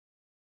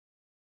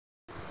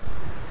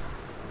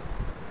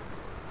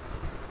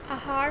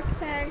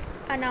heartfelt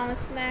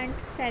announcement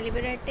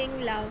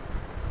celebrating love.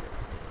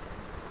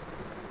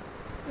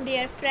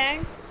 Dear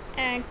friends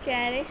and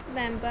cherished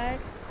members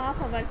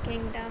of our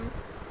kingdom,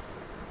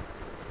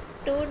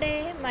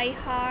 today my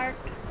heart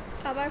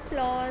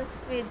overflows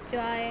with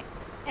joy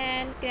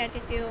and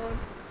gratitude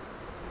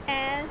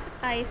as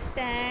I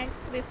stand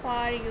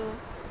before you.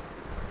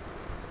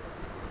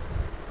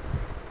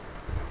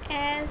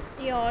 As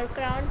your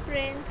crown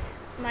prince,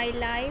 my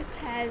life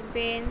has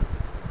been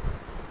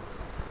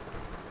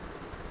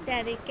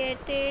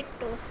dedicated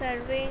to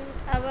serving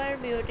our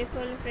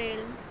beautiful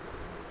realm.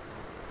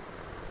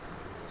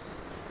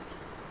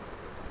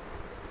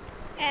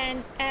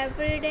 And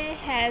every day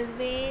has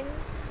been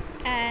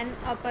an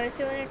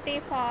opportunity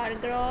for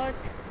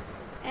growth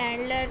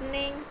and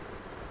learning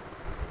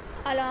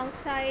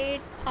alongside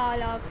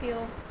all of you.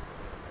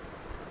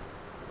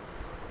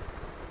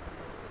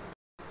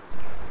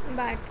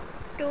 But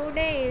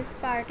today is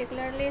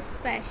particularly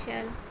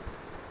special.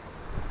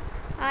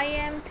 I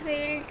am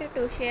thrilled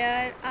to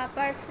share a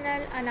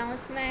personal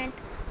announcement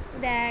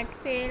that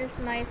fills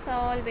my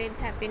soul with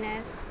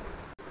happiness.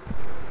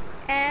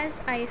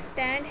 As I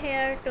stand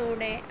here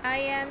today, I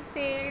am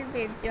filled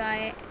with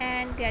joy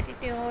and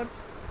gratitude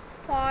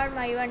for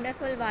my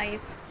wonderful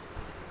wife.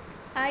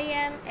 I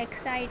am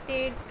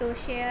excited to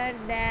share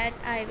that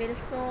I will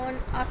soon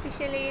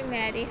officially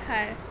marry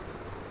her,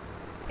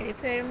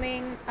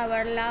 reaffirming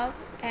our love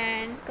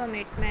and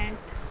commitment.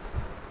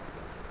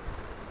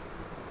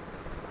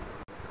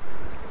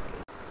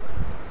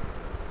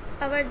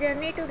 Our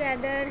journey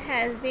together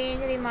has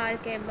been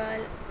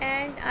remarkable,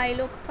 and I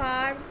look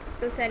forward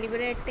to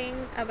celebrating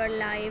our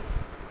life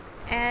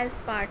as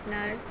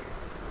partners.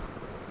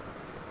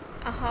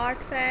 A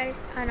heartfelt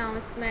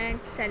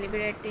announcement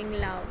celebrating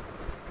love.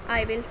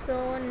 I will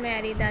soon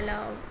marry the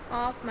love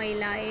of my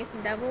life,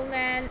 the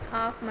woman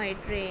of my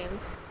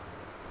dreams.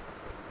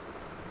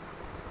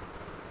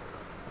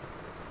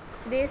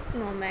 This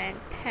moment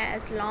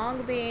has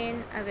long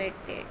been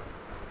awaited,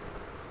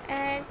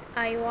 and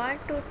I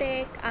want to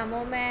take a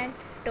moment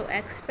to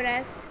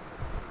express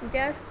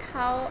just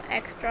how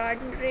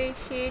extraordinary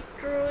she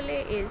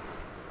truly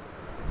is.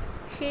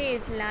 She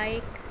is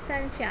like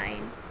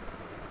sunshine,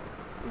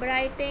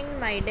 brightening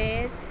my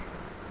days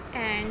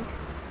and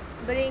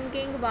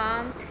bringing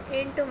warmth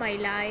into my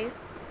life.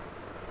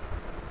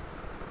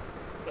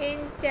 In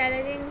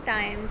challenging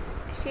times,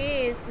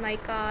 she is my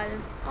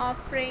calm,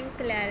 offering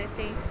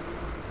clarity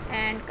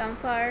and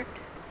comfort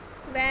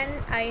when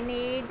I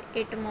need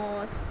it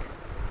most.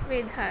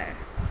 With her,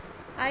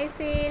 I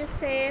feel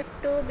safe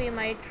to be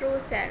my true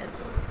self.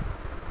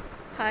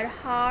 Her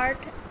heart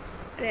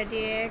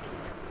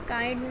radiates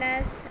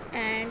kindness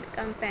and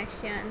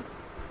compassion,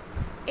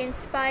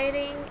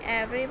 inspiring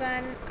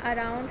everyone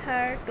around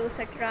her to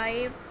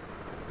strive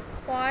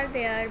for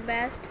their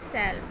best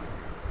selves.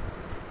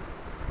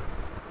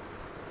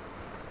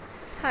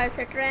 Her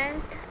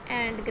strength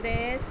and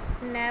grace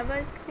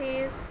never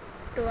cease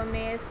to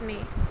amaze me,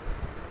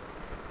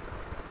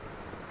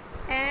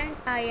 and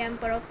I am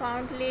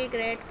profoundly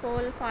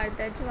grateful for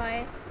the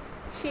joy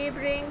she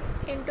brings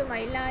into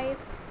my life.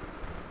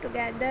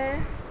 Together,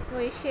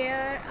 we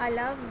share a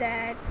love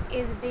that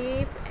is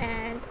deep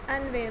and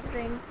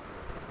unwavering.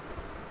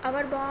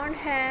 Our bond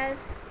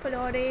has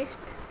flourished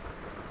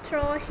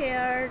through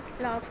shared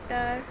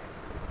laughter,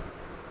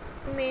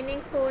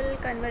 meaningful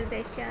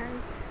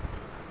conversations,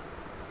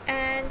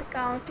 and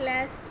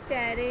countless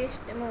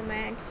cherished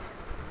moments.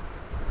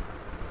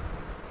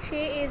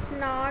 She is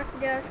not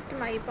just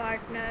my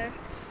partner,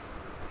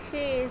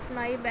 she is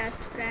my best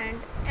friend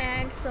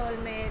and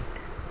soulmate.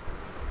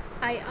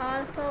 I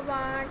also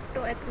want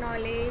to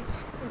acknowledge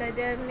the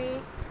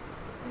journey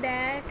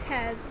that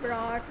has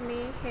brought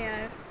me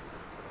here.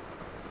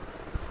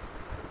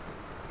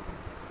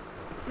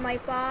 My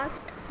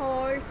past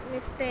holds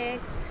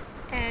mistakes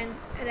and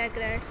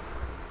regrets,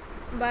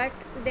 but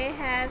they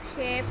have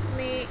shaped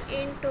me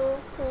into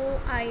who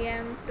I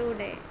am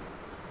today,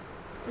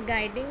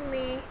 guiding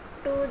me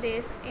to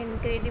this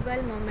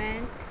incredible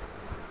moment.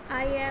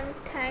 I am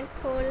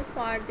thankful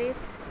for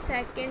this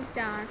second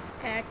chance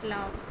at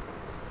love,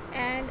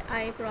 and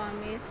I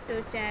promise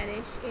to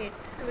cherish it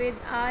with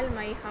all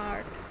my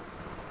heart.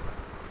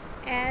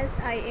 As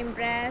I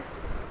embrace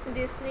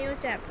this new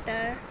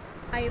chapter,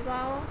 I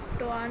vow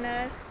to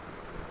honor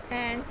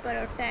and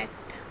protect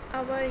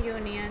our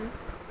union.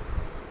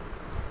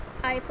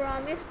 I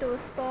promise to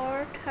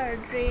support her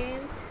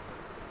dreams,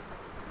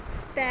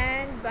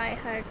 stand by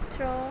her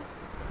through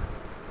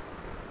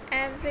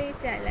every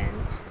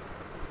challenge,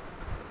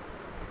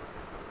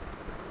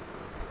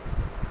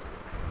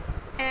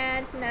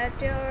 and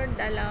nurture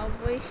the love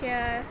we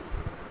share.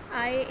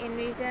 I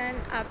envision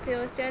a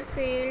future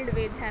filled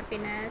with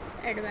happiness,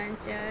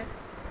 adventure,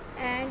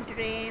 and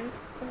dreams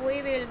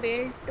we will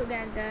build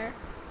together.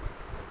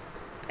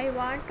 I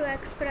want to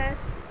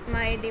express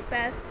my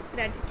deepest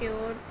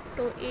gratitude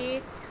to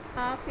each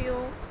of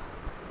you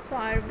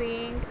for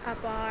being a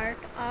part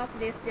of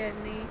this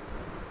journey.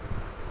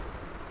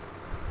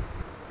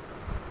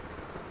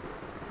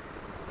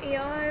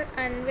 Your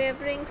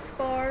unwavering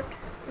support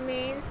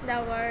means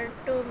the world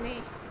to me.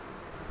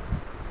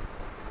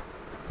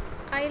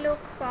 I look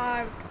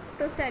forward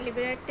to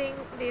celebrating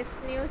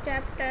this new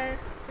chapter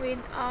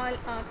with all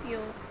of you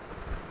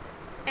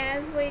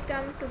as we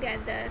come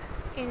together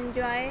in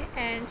joy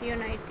and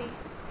unity.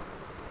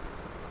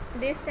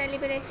 This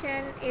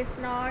celebration is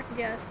not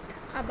just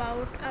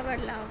about our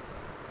love,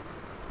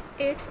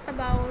 it's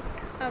about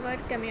our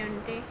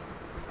community,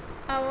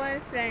 our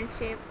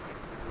friendships,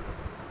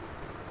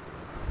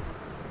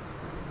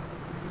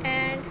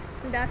 and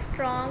the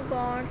strong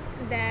bonds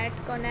that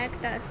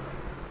connect us.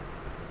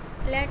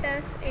 Let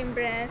us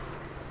embrace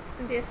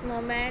this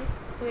moment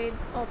with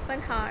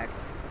open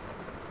hearts,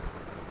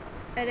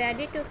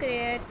 ready to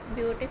create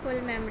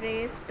beautiful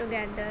memories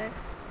together.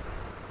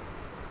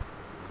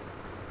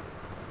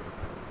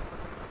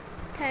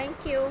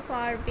 Thank you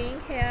for being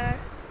here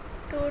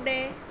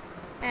today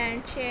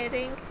and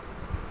sharing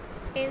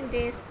in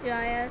this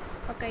joyous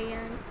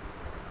occasion.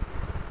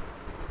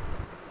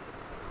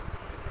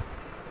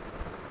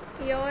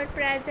 Your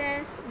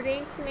presence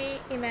brings me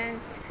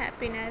immense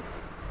happiness,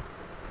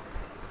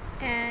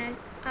 and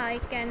I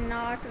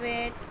cannot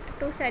wait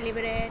to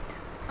celebrate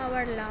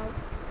our love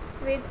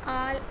with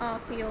all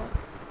of you.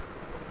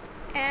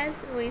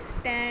 As we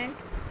stand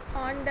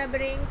on the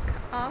brink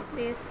of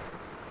this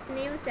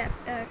new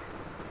chapter,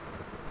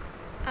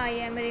 I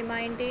am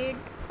reminded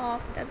of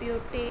the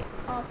beauty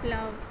of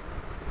love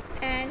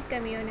and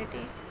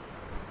community.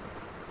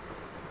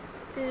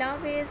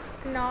 Love is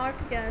not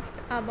just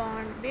a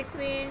bond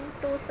between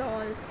two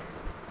souls.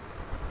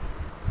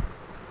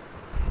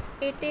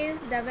 It is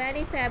the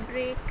very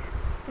fabric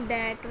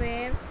that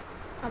weaves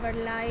our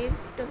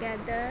lives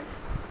together,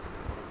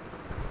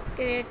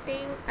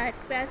 creating a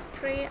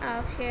tapestry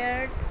of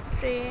shared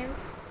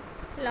dreams,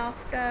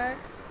 laughter,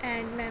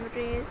 and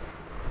memories.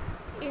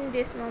 In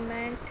this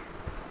moment,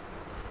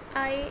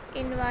 I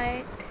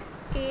invite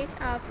each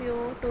of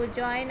you to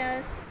join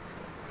us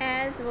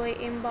as we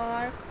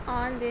embark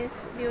on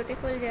this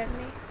beautiful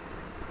journey.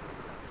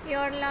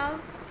 Your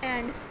love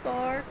and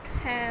support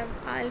have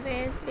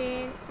always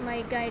been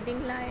my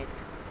guiding light,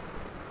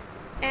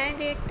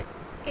 and it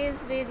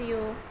is with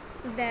you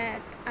that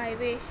I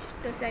wish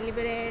to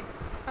celebrate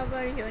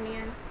our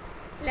union.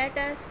 Let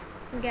us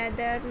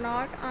gather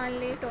not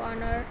only to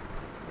honor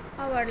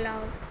our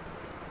love,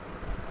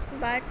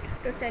 but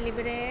to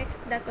celebrate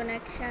the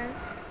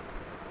connections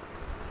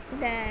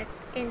that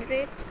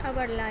enrich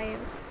our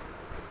lives,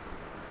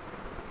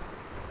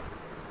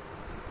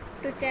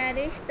 to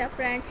cherish the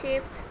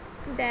friendships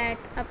that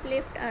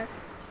uplift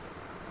us,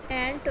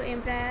 and to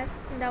embrace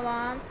the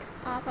warmth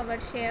of our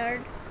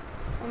shared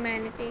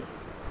humanity.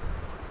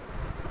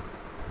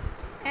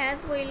 As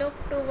we look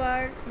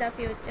toward the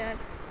future,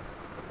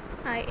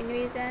 I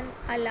envision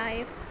a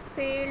life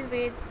filled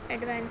with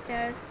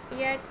adventures,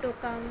 yet to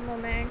come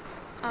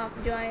moments of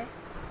joy,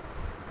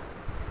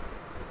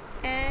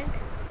 and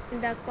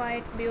the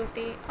quiet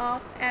beauty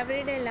of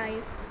everyday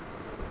life.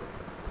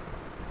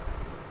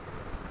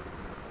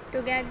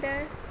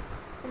 Together,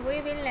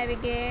 we will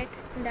navigate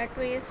the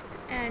twists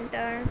and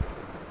turns,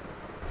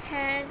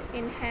 hand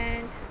in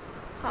hand,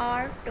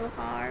 heart to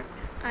heart.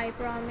 I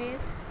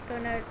promise to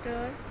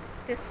nurture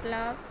this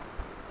love,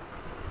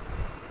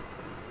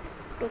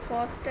 to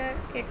foster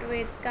it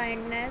with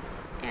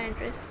kindness and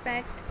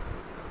respect,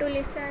 to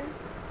listen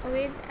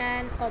with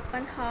an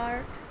open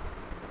heart,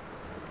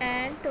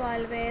 and to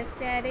always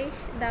cherish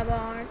the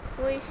bond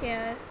we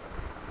share.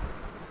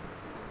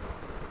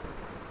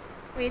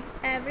 With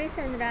every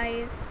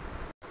sunrise,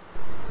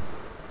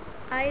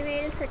 I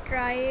will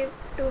strive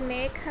to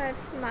make her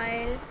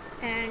smile,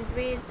 and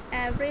with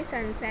every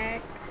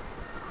sunset,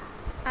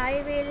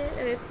 I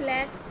will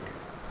reflect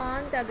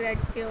on the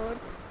gratitude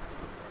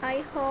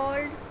I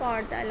hold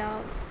for the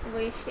love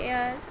we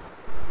share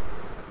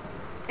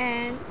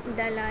and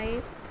the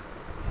life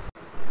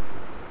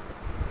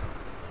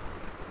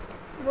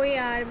we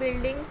are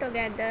building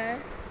together.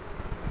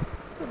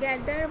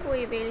 Together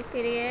we will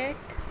create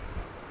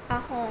a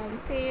home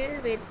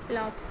filled with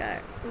laughter,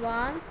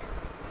 warmth,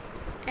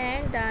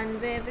 and the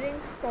unwavering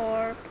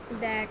support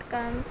that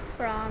comes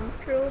from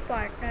true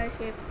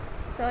partnership.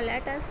 So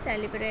let us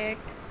celebrate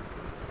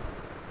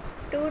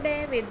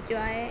today with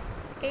joy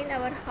in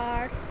our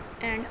hearts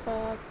and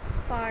hope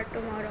for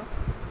tomorrow.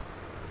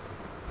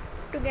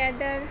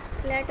 Together,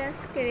 let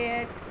us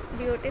create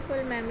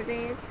beautiful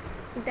memories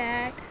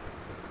that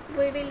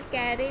we will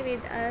carry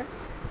with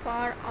us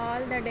for all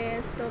the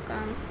days to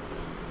come.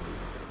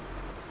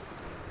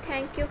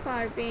 Thank you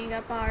for being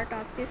a part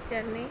of this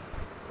journey,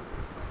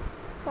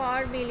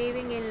 for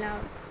believing in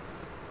love,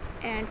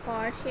 and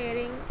for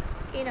sharing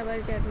in our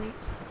journey.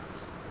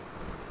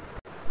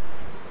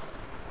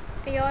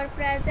 Your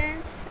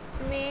presence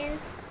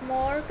means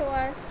more to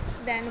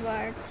us than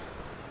words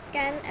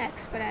can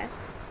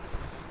express,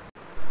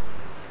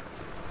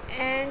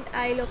 and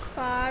I look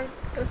forward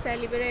to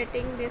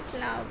celebrating this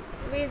love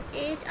with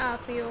each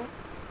of you.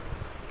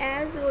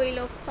 As we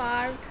look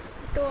forward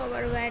to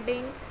our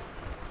wedding,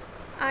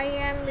 I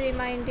am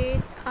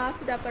reminded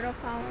of the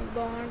profound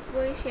bond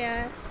we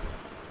share.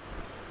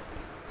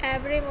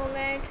 Every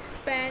moment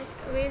spent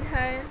with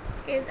her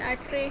is a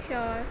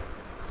treasure,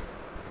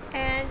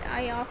 and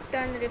I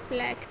often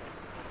reflect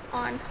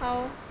on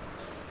how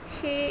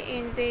she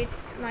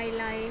enriched my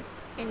life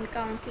in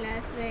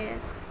countless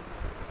ways.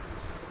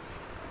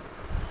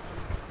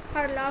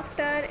 Her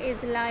laughter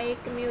is like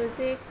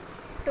music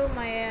to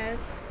my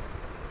ears,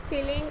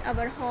 filling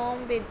our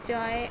home with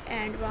joy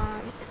and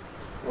warmth.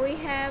 We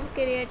have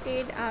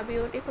created a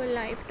beautiful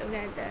life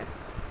together,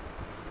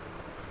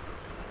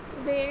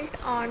 built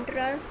on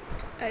trust,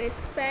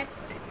 respect,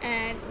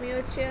 and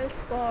mutual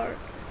support.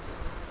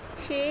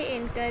 She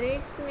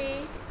encourages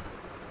me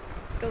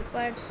to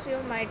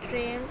pursue my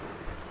dreams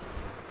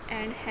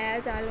and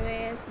has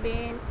always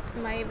been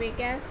my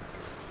biggest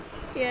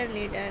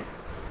cheerleader.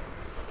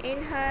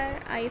 In her,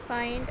 I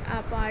find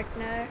a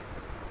partner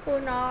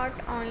who not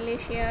only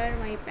shares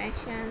my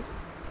passions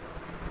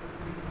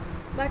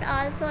but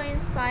also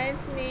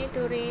inspires me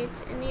to reach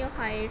new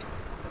heights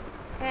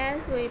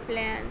as we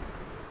plan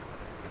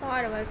for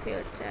our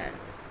future.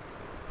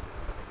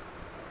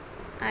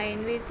 I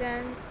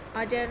envision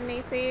a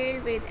journey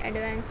filled with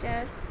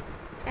adventure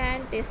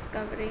and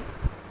discovery.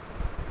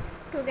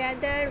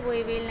 Together,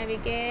 we will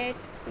navigate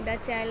the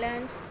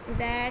challenges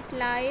that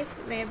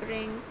life may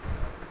bring,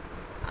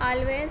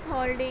 always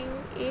holding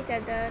each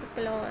other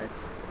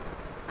close.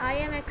 I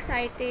am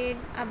excited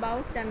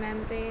about the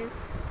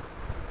memories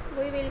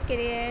we will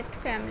create,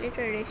 family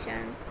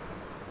traditions,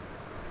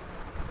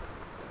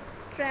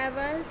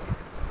 travels,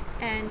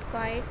 and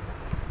quiet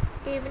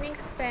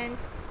evenings spent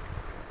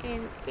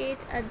in each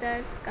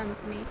other's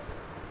company.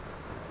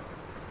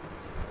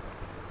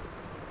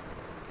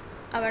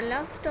 Our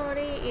love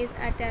story is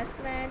a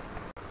testament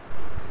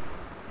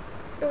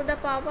to the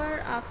power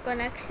of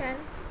connection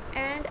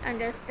and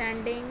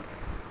understanding.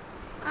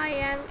 I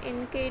am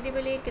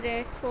incredibly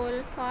grateful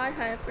for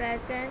her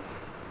presence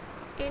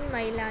in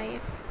my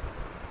life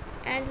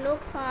and look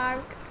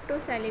forward to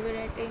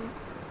celebrating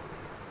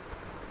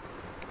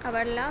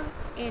our love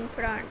in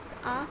front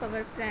of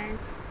our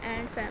friends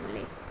and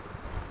family.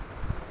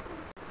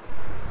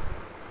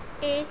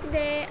 Each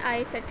day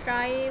I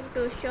strive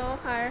to show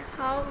her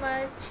how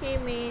much she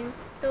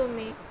means to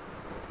me,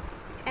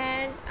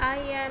 and I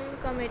am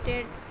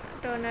committed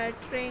to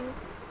nurturing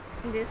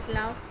this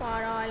love for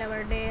all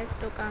our days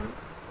to come.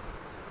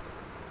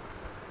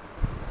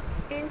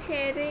 In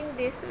sharing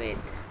this with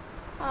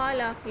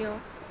all of you,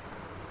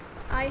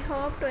 I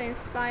hope to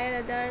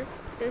inspire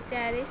others to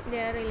cherish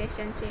their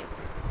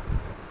relationships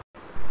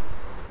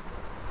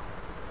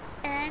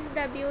and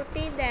the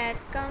beauty that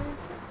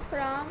comes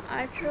from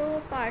a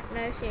true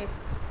partnership.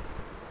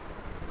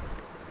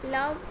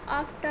 Love,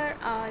 after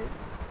all,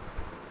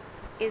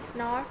 is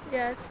not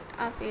just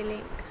a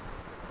feeling,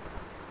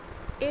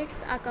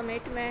 it's a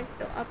commitment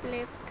to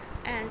uplift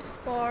and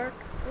support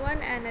one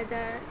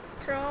another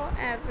through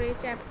every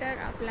chapter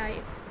of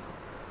life.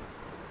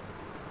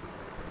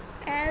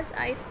 As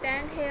I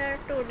stand here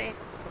today,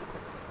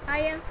 I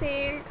am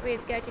filled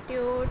with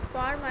gratitude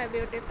for my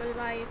beautiful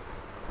wife.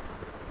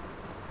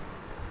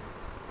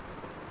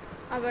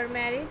 Our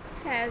marriage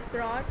has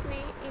brought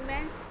me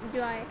immense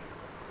joy,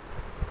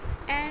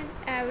 and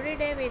every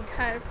day with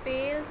her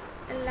feels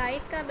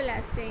like a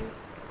blessing.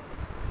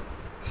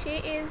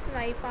 She is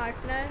my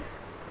partner,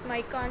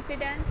 my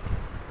confidant,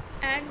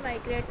 and my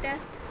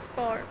greatest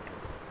support.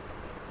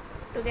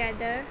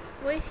 Together,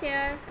 we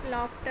share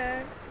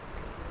laughter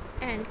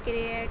and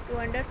create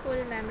wonderful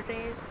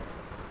memories.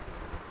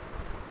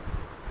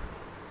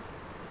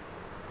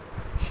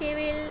 She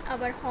will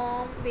our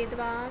home with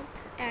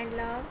warmth and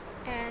love,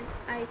 and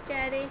I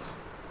cherish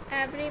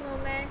every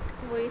moment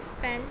we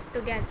spend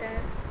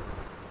together.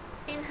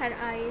 In her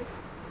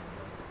eyes,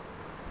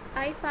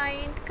 I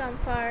find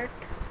comfort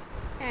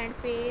and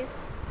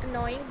peace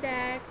knowing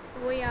that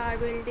we are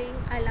building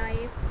a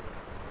life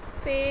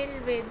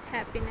filled with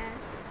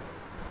happiness.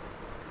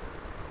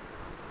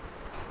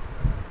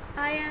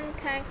 I am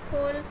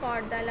thankful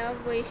for the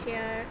love we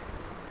share,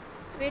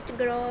 which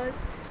grows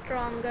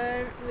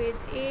stronger with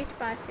each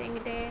passing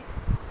day.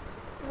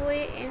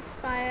 We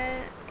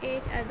inspire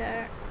each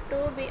other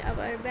to be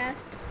our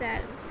best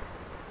selves,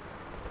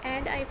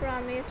 and I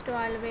promise to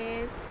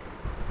always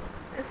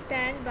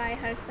stand by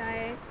her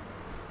side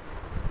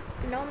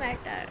no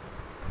matter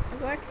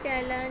what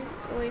challenge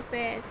we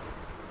face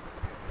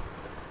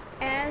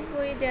as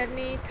we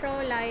journey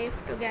through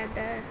life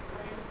together.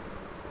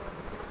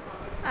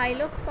 I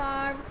look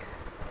forward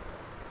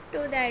to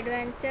the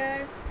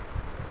adventures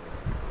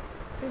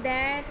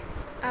that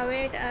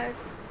await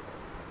us.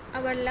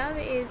 Our love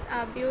is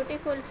a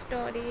beautiful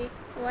story,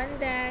 one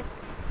that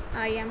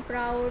I am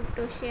proud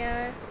to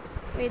share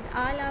with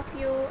all of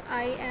you.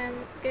 I am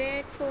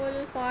grateful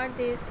for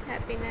this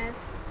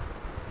happiness,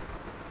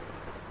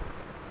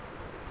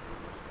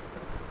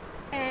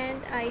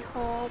 and I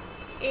hope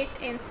it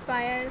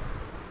inspires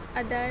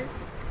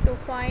others to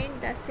find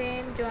the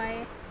same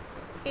joy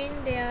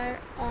in their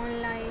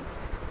own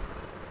lives.